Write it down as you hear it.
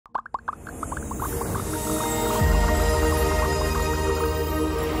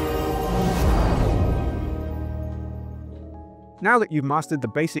Now that you've mastered the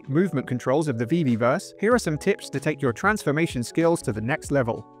basic movement controls of the VeVeVerse, here are some tips to take your transformation skills to the next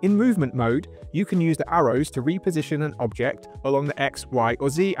level. In movement mode, you can use the arrows to reposition an object along the X, Y, or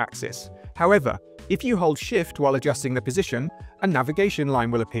Z axis. However, if you hold Shift while adjusting the position, a navigation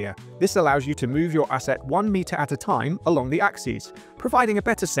line will appear. This allows you to move your asset 1 meter at a time along the axes, providing a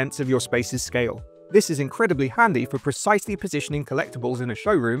better sense of your space's scale. This is incredibly handy for precisely positioning collectibles in a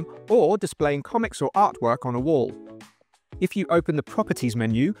showroom or displaying comics or artwork on a wall. If you open the Properties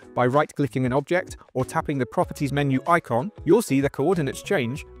menu by right-clicking an object or tapping the Properties menu icon, you'll see the coordinates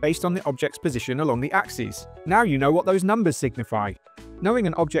change based on the object's position along the axes. Now you know what those numbers signify. Knowing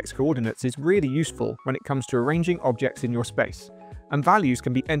an object's coordinates is really useful when it comes to arranging objects in your space, and values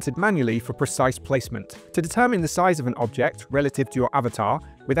can be entered manually for precise placement. To determine the size of an object relative to your avatar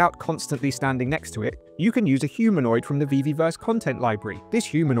without constantly standing next to it, you can use a humanoid from the VeVeVerse content library. This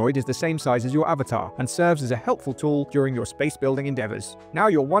humanoid is the same size as your avatar and serves as a helpful tool during your space building endeavors. Now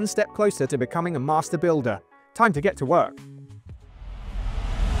you're one step closer to becoming a master builder. Time to get to work.